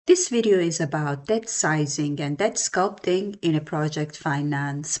This video is about debt sizing and debt sculpting in a project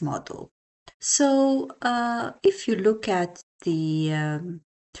finance model. So if you look at the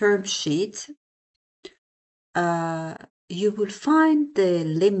term sheet, you will find the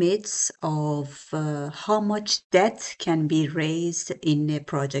limits of how much debt can be raised in a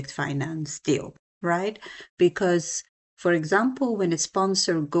project finance deal, right? Because, for example, when a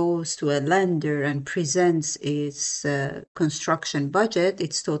sponsor goes to a lender and presents its construction budget,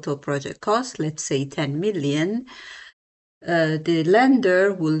 its total project cost, let's say 10 million, the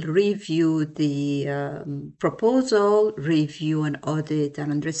lender will review the proposal, review and audit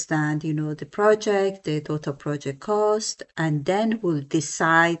and understand, the project, the total project cost, and then will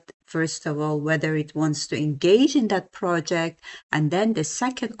decide, first of all, whether it wants to engage in that project. And then the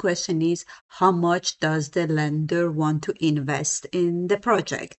second question is, how much does the lender want to invest in the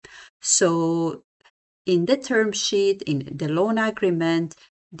project? So in the term sheet, in the loan agreement,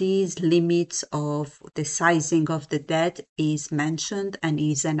 these limits of the sizing of the debt is mentioned and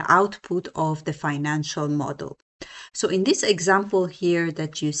is an output of the financial model. So in this example here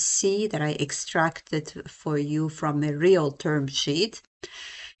that you see that I extracted for you from a real term sheet,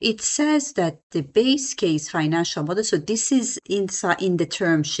 it says that the base case financial model, so this is inside in the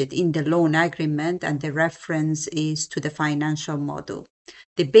term sheet, in the loan agreement, and the reference is to the financial model.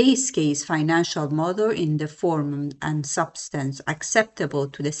 The base case financial model in the form and substance acceptable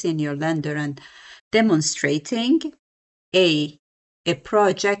to the senior lender and demonstrating a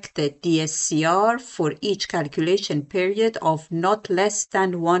projected DSCR for each calculation period of not less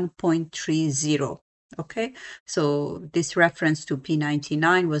than 1.30. Okay, so this reference to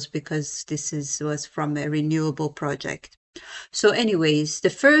P99 was because was from a renewable project. So anyways, the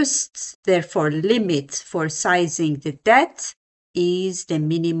first, therefore, limit for sizing the debt is the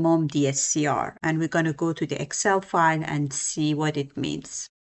minimum DSCR. And we're going to go to the Excel file and see what it means.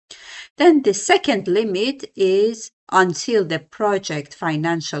 Then the second limit is until the project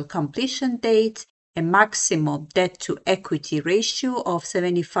financial completion date, a maximum debt to equity ratio of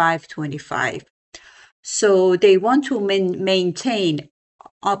 75-25. So they want to maintain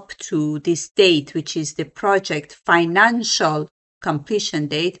up to this date, which is the project financial completion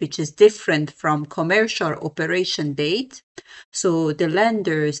date, which is different from commercial operation date. So the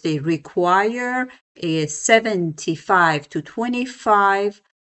lenders, they require a 75-25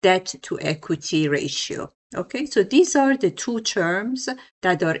 debt to equity ratio. Okay, so these are the two terms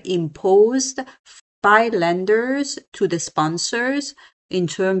that are imposed by lenders to the sponsors in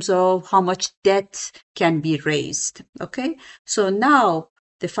terms of how much debt can be raised. Okay, so now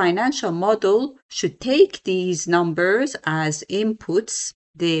the financial model should take these numbers as inputs,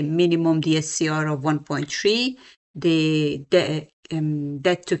 the minimum DSCR of 1.3, the debt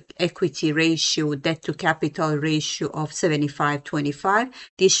to equity ratio, debt to capital ratio of 75-25.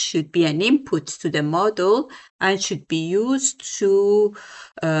 This should be an input to the model and should be used to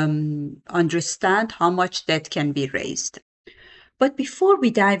understand how much debt can be raised. But before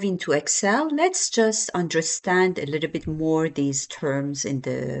we dive into Excel, let's just understand a little bit more these terms in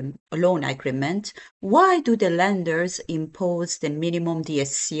the loan agreement. Why do the lenders impose the minimum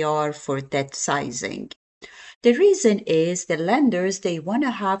DSCR for debt sizing? The reason is the lenders, they want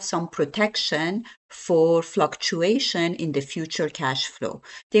to have some protection for fluctuation in the future cash flow.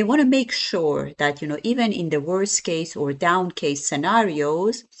 They want to make sure that, even in the worst case or down case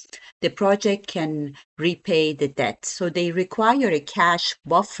scenarios, the project can repay the debt. So they require a cash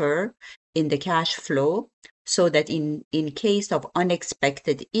buffer in the cash flow so that in case of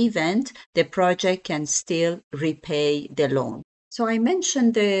unexpected event, the project can still repay the loan. So I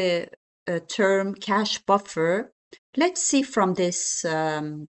mentioned the term cash buffer. Let's see from this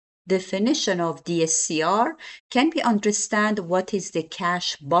definition of DSCR, can we understand what is the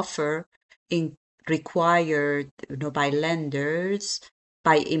cash buffer required by lenders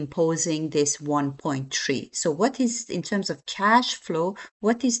by imposing this 1.3. So what is, in terms of cash flow,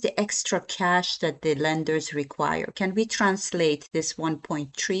 what is the extra cash that the lenders require? Can we translate this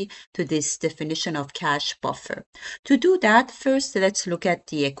 1.3 to this definition of cash buffer? To do that, first, let's look at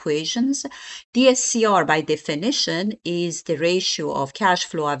the equations. DSCR, by definition, is the ratio of cash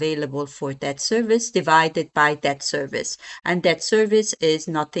flow available for debt service divided by debt service. And debt service is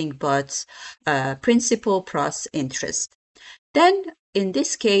nothing but principal plus interest. Then, in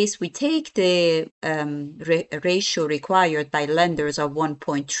this case, we take the ratio required by lenders of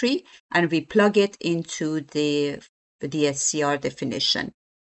 1.3 and we plug it into the DSCR definition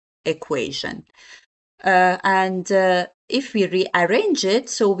equation. If we rearrange it,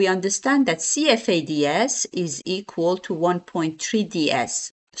 so we understand that CFADS is equal to 1.3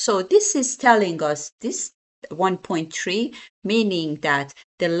 DS. So this is telling us, this 1.3, meaning that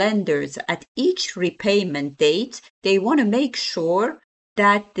the lenders at each repayment date, they want to make sure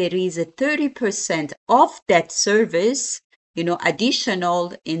that there is a 30% of debt service,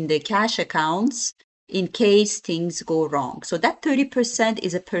 additional in the cash accounts in case things go wrong. So that 30%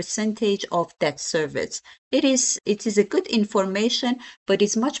 is a percentage of debt service. It is a good information, but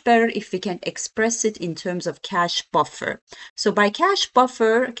it's much better if we can express it in terms of cash buffer. So by cash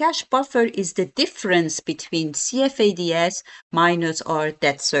buffer is the difference between CFADS minus our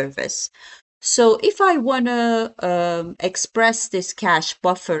debt service. So if I want to express this cash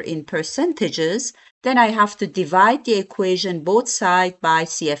buffer in percentages, then I have to divide the equation both sides by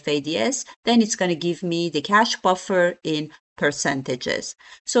CFADS. Then it's going to give me the cash buffer in percentages.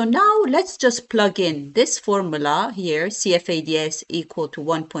 So now let's just plug in this formula here, CFADS equal to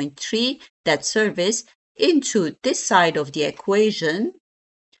 1.3 debt service, into this side of the equation.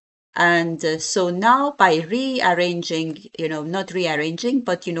 And so now by rearranging, not rearranging,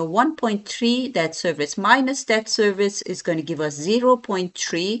 but 1.3 debt service minus debt service is going to give us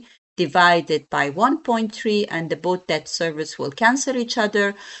 0.3 divided by 1.3, and the both debt service will cancel each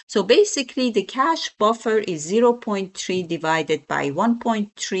other. So basically the cash buffer is 0.3 divided by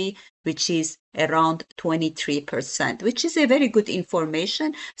 1.3, which is around 23%, which is a very good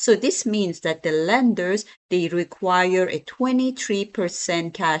information. So this means that the lenders, they require a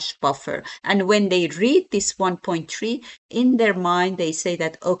 23% cash buffer. And when they read this 1.3, in their mind, they say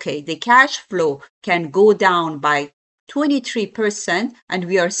that, okay, the cash flow can go down by 23% and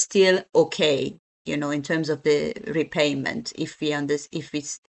we are still okay, in terms of the repayment. If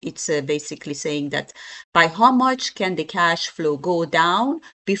it's basically saying that by how much can the cash flow go down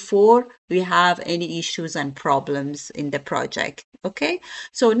before we have any issues and problems in the project. Okay,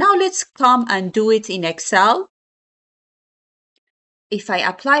 so now let's come and do it in Excel. If I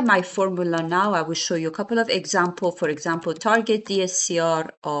apply my formula now, I will show you a couple of examples. For example, target DSCR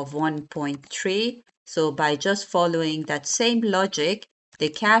of 1.3. So by just following that same logic, the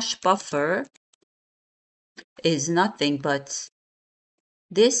cash buffer is nothing but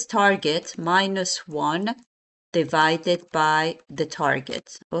this target minus 1 divided by the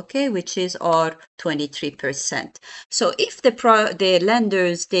target, okay, which is our 23%. So if the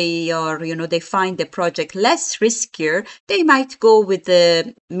lenders, they are, they find the project less riskier, they might go with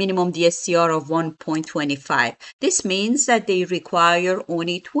the minimum DSCR of 1.25. This means that they require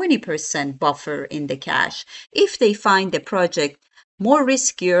only 20% buffer in the cash. If they find the project more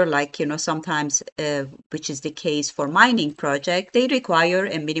riskier, like, sometimes, which is the case for mining project, they require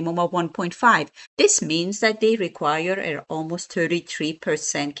a minimum of 1.5. This means that they require an almost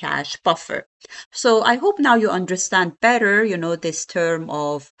 33% cash buffer. So I hope now you understand better, this term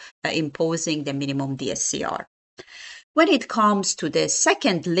of imposing the minimum DSCR. When it comes to the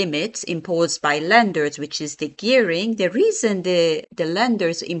second limit imposed by lenders, which is the gearing, the reason the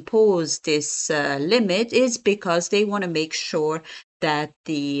lenders impose this limit is because they want to make sure that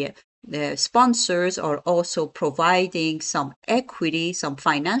the sponsors are also providing some equity, some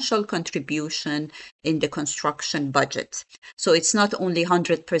financial contribution in the construction budget. So it's not only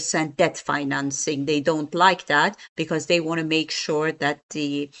 100% debt financing. They don't like that because they want to make sure that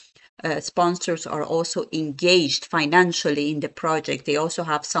the sponsors are also engaged financially in the project. They also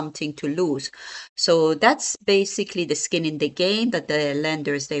have something to lose. So that's basically the skin in the game that the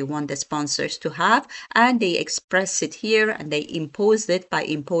lenders, they want the sponsors to have, and they express it here and they impose it by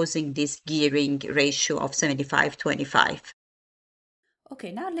imposing this gearing ratio of 75-25.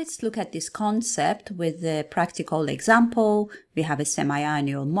 Okay, now let's look at this concept with a practical example. We have a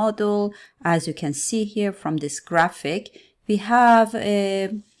semi-annual model. As you can see here from this graphic, we have a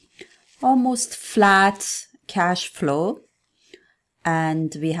almost flat cash flow,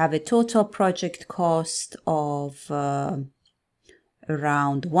 and we have a total project cost of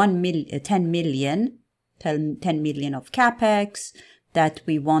around 10 million of capex that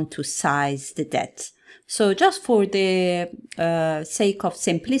we want to size the debt. So just for the sake of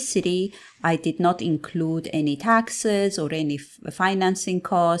simplicity, I did not include any taxes or any financing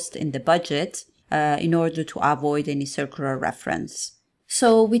cost in the budget in order to avoid any circular reference.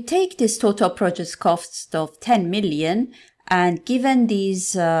 So we take this total project cost of 10 million, and given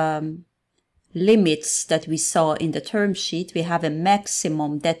these limits that we saw in the term sheet, we have a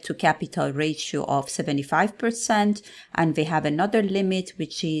maximum debt to capital ratio of 75%, and we have another limit,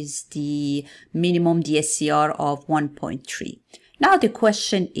 which is the minimum DSCR of 1.3. Now the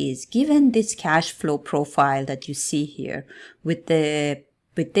question is, given this cash flow profile that you see here with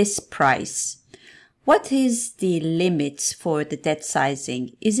this price, what is the limits for the debt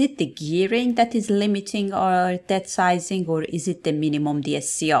sizing? Is it the gearing that is limiting our debt sizing, or is it the minimum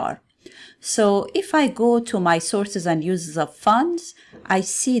DSCR? So if I go to my sources and uses of funds, I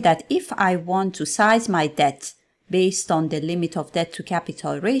see that if I want to size my debt based on the limit of debt to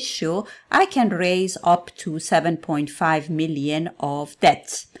capital ratio, I can raise up to 7.5 million of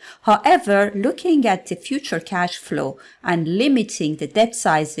debt. However, looking at the future cash flow and limiting the debt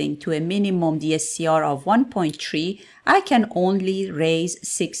sizing to a minimum DSCR of 1.3, I can only raise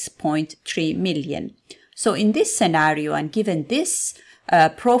 6.3 million. So in this scenario, and given this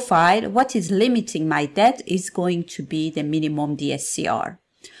profile, what is limiting my debt is going to be the minimum DSCR.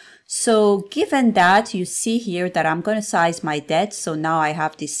 So given that, you see here that I'm going to size my debt. So now I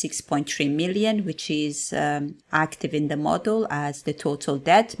have this 6.3 million, which is active in the model as the total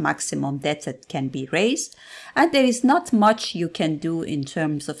debt, maximum debt that can be raised. And there is not much you can do in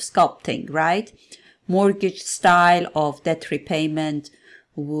terms of sculpting, right? Mortgage style of debt repayment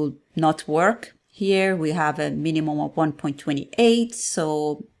will not work. Here we have a minimum of 1.28,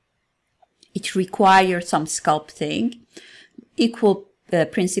 so it requires some sculpting. Equal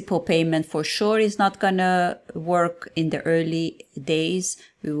principal payment for sure is not going to work in the early days.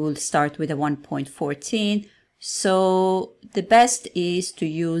 We will start with a 1.14. So the best is to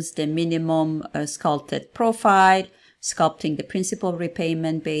use the minimum sculpted profile, sculpting the principal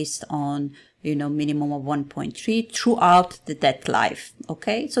repayment based on minimum of 1.3 throughout the debt life.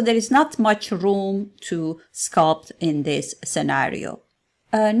 Okay, so there is not much room to sculpt in this scenario.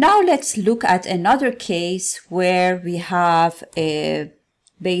 Now let's look at another case where we have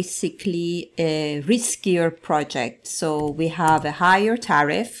basically a riskier project. So we have a higher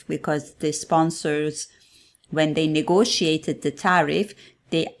tariff because the sponsors, when they negotiated the tariff,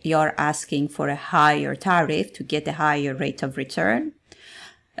 they are asking for a higher tariff to get a higher rate of return.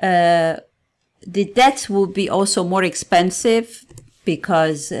 The debt will be also more expensive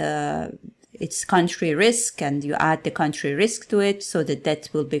because it's country risk, and you add the country risk to it, so the debt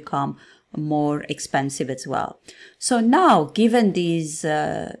will become more expensive as well. So now, given these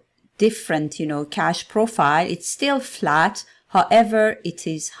different, cash profile, it's still flat. However, it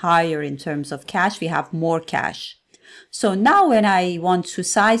is higher in terms of cash. We have more cash. So now when I want to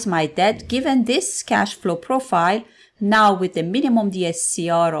size my debt, given this cash flow profile, now with the minimum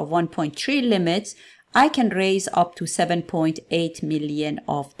DSCR of 1.3 limits, I can raise up to 7.8 million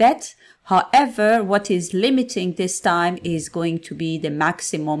of debt. However, what is limiting this time is going to be the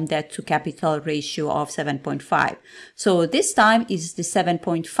maximum debt to capital ratio of 7.5. So this time is the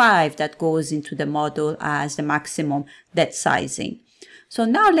 7.5 that goes into the model as the maximum debt sizing. So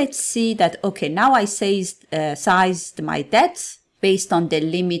now let's see that, okay, now I sized my debt based on the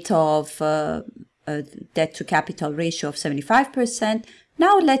limit of debt to capital ratio of 75%.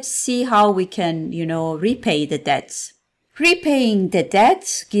 Now let's see how we can, repay the debts. Repaying the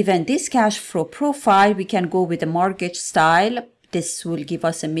debt, given this cash flow profile, we can go with the mortgage style. This will give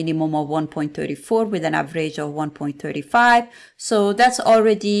us a minimum of 1.34 with an average of 1.35. So that's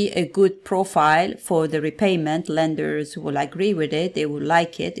already a good profile for the repayment. Lenders will agree with it. They will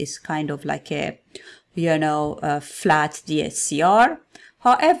like it. It's kind of like a, a flat DSCR.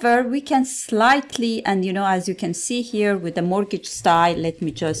 However, we can slightly, and as you can see here with the mortgage style, let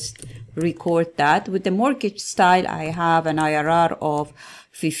me just record that. With the mortgage style, I have an IRR of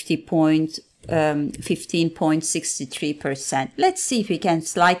 15.63%. Let's see if we can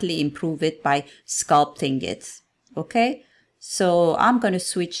slightly improve it by sculpting it. Okay, so I'm going to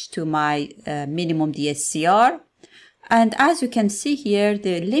switch to my minimum DSCR. And as you can see here,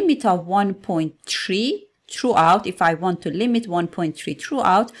 the limit of 1.3 throughout, if I want to limit 1.3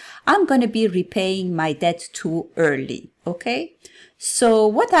 throughout, I'm going to be repaying my debt too early. Okay, so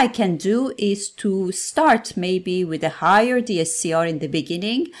what I can do is to start maybe with a higher DSCR in the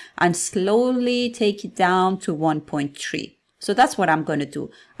beginning and slowly take it down to 1.3. So that's what I'm going to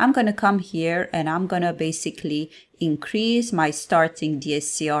do. I'm going to come here and I'm going to basically increase my starting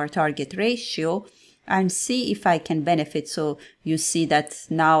DSCR target ratio and see if I can benefit. So you see that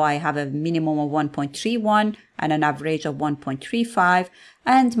now I have a minimum of 1.31 and an average of 1.35,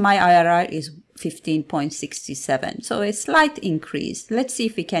 and my IRR is 15.67. So a slight increase. Let's see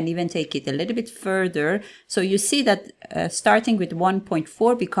if we can even take it a little bit further. So you see that starting with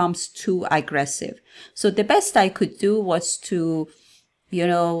 1.4 becomes too aggressive. So the best I could do was to,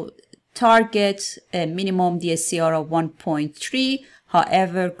 target a minimum DSCR of 1.3,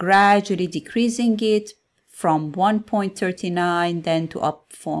 however, gradually decreasing it from 1.39 then to up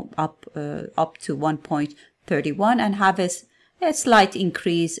to 1.31 and have a slight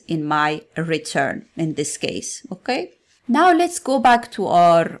increase in my return in this case. Okay. Now let's go back to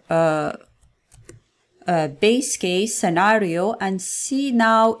our base case scenario and see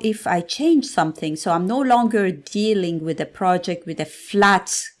now if I change something. So I'm no longer dealing with a project with a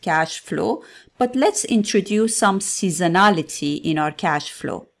flat cash flow, but let's introduce some seasonality in our cash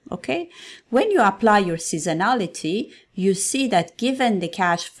flow. Okay, when you apply your seasonality, you see that given the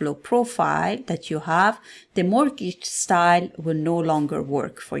cash flow profile that you have, the mortgage style will no longer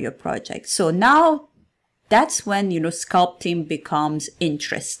work for your project. So now that's when, sculpting becomes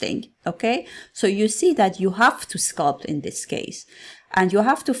interesting. Okay, so you see that you have to sculpt in this case, and you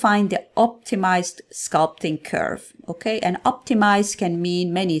have to find the optimized sculpting curve. Okay, and optimize can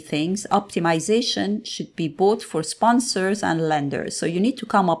mean many things. Optimization should be both for sponsors and lenders. So you need to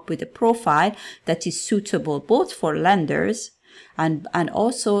come up with a profile that is suitable both for lenders and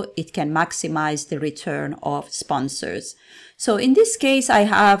also it can maximize the return of sponsors. So in this case, I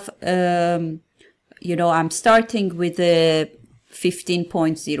have, I'm starting with a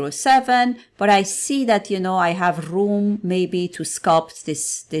 15.07, but I see that, I have room maybe to sculpt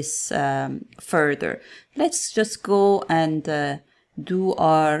this further. Let's just go and do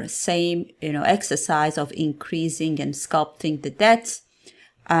our same, exercise of increasing and sculpting the debt.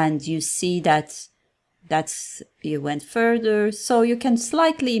 And you see that you went further. So you can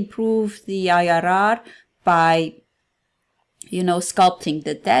slightly improve the IRR by sculpting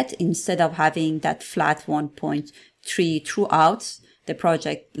the debt instead of having that flat 1.3 throughout the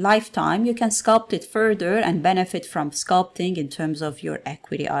project lifetime. You can sculpt it further and benefit from sculpting in terms of your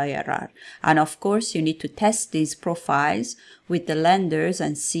equity IRR. And of course, you need to test these profiles with the lenders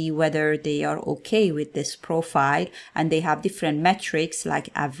and see whether they are okay with this profile. And they have different metrics like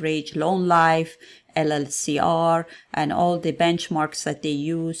average loan life, LLCR, and all the benchmarks that they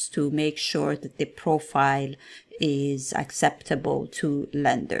use to make sure that the profile is acceptable to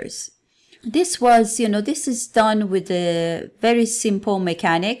lenders. This is done with a very simple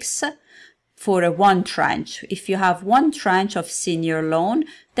mechanics for a one tranche. If you have one tranche of senior loan,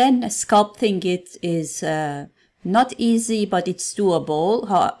 then sculpting it is not easy, but it's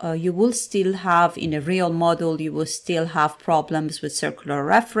doable. You will still have, in a real model, you will still have problems with circular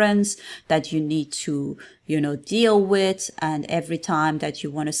reference that you need to, deal with. And every time that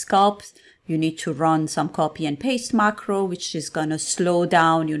you want to sculpt, you need to run some copy and paste macro, which is going to slow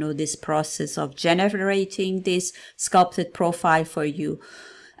down, this process of generating this sculpted profile for you.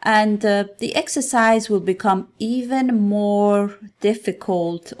 And the exercise will become even more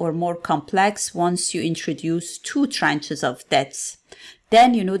difficult or more complex once you introduce two tranches of debts.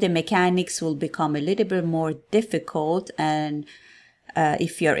 Then, the mechanics will become a little bit more difficult. And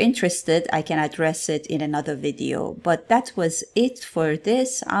if you're interested, I can address it in another video. But that was it for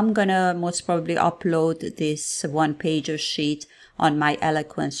this. I'm gonna most probably upload this one-pager sheet on my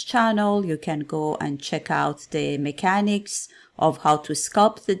Eloquence channel. You can go and check out the mechanics of how to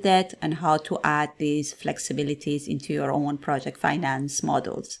sculpt the debt and how to add these flexibilities into your own project finance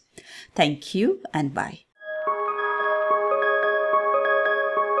models. Thank you and bye.